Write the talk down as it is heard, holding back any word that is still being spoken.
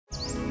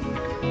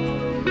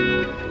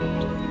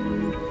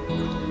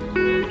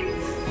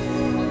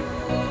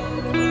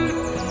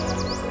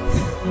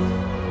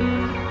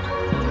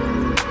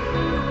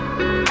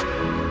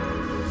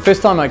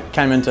First time I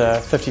came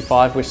into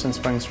 55 Western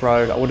Springs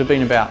Road, I would have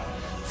been about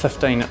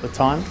 15 at the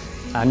time.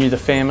 I knew the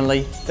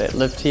family that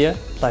lived here,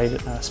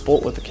 played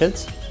sport with the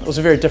kids. It was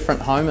a very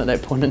different home at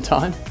that point in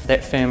time.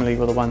 That family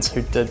were the ones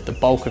who did the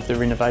bulk of the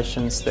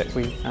renovations that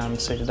we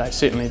see today,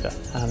 certainly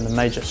the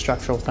major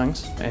structural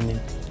things, and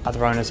then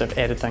other owners have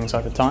added things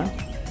over time.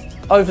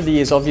 Over the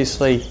years,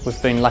 obviously,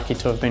 we've been lucky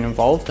to have been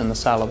involved in the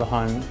sale of the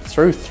home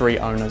through 3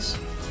 owners,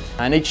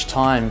 and each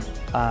time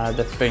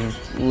they've been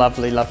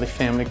lovely, lovely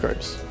family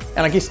groups.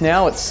 And I guess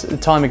now it's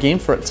time again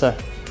for it to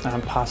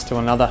pass to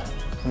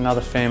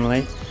another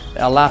family.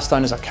 Our last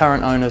owners, our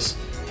current owners,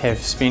 have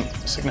spent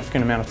a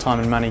significant amount of time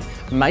and money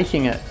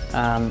making it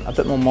a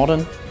bit more modern.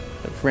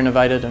 They've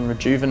renovated and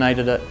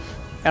rejuvenated it.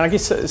 And I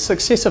guess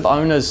successive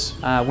owners,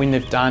 when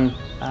they've done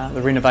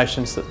the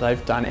renovations that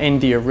they've done and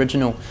the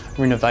original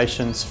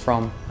renovations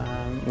from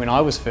when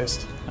I was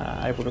first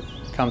able to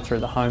come through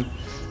the home,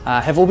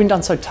 have all been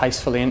done so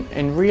tastefully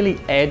and really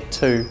add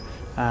to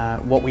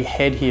what we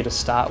had here to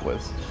start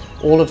with.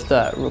 All of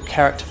the real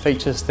character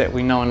features that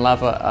we know and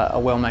love are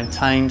well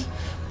maintained.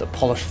 The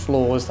polished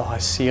floors, the high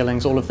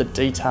ceilings, all of the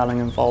detailing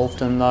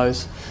involved in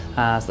those.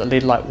 The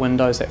LED light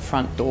windows, that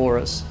front door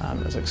is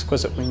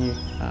exquisite when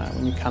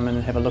you come in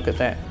and have a look at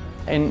that.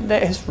 And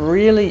that has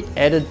really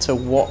added to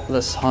what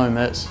this home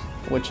is,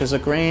 which is a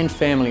grand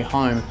family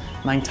home,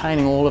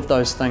 maintaining all of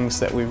those things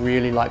that we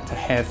really like to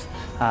have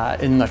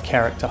in the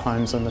character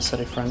homes in the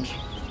city fringe.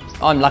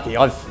 I'm lucky,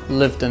 I've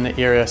lived in the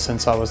area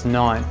since I was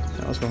 9.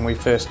 That was when we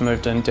first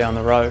moved in down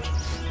the road.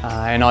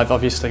 And I've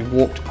obviously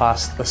walked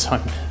past this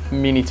home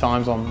many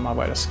times on my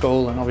way to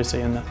school and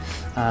obviously in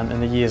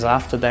the years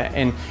after that.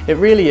 And it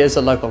really is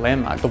a local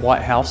landmark. The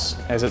White House,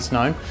 as it's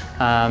known,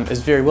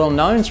 is very well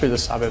known through the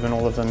suburb and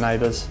all of the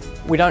neighbours.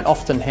 We don't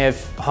often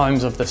have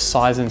homes of this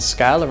size and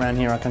scale around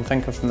here. I can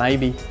think of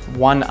maybe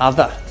one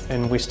other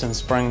in Western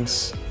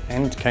Springs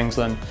and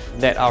Kingsland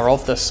that are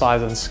of this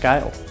size and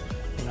scale.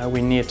 You know,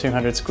 we're near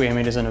 200 square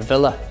metres in a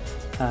villa.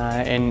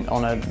 And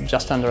on a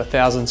just under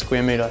 1,000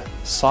 square metre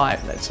site,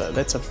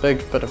 that's a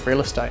big bit of real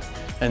estate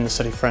in the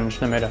city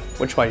fringe, no matter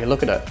which way you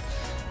look at it.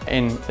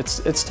 And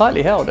it's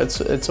tightly held.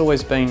 It's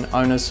always been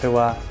owners who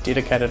are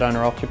dedicated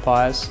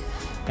owner-occupiers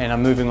and are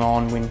moving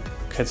on when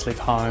kids leave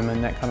home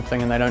and that kind of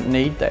thing, and they don't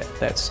need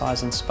that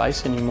size and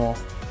space anymore.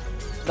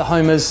 The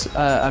home is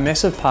a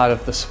massive part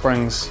of the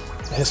Springs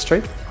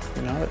history.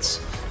 You know,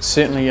 it's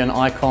certainly an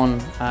icon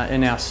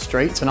in our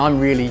streets, and I'm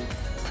really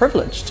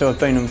privileged to have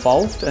been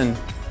involved in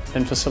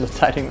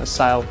facilitating the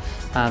sale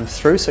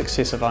through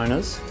successive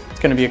owners. It's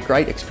going to be a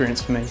great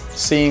experience for me,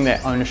 seeing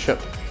that ownership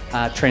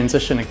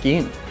transition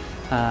again,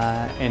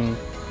 and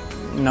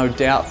no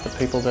doubt the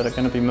people that are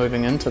going to be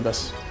moving into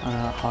this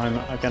home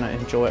are going to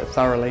enjoy it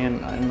thoroughly,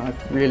 and I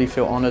really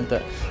feel honoured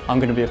that I'm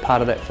going to be a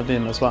part of that for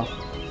them as well.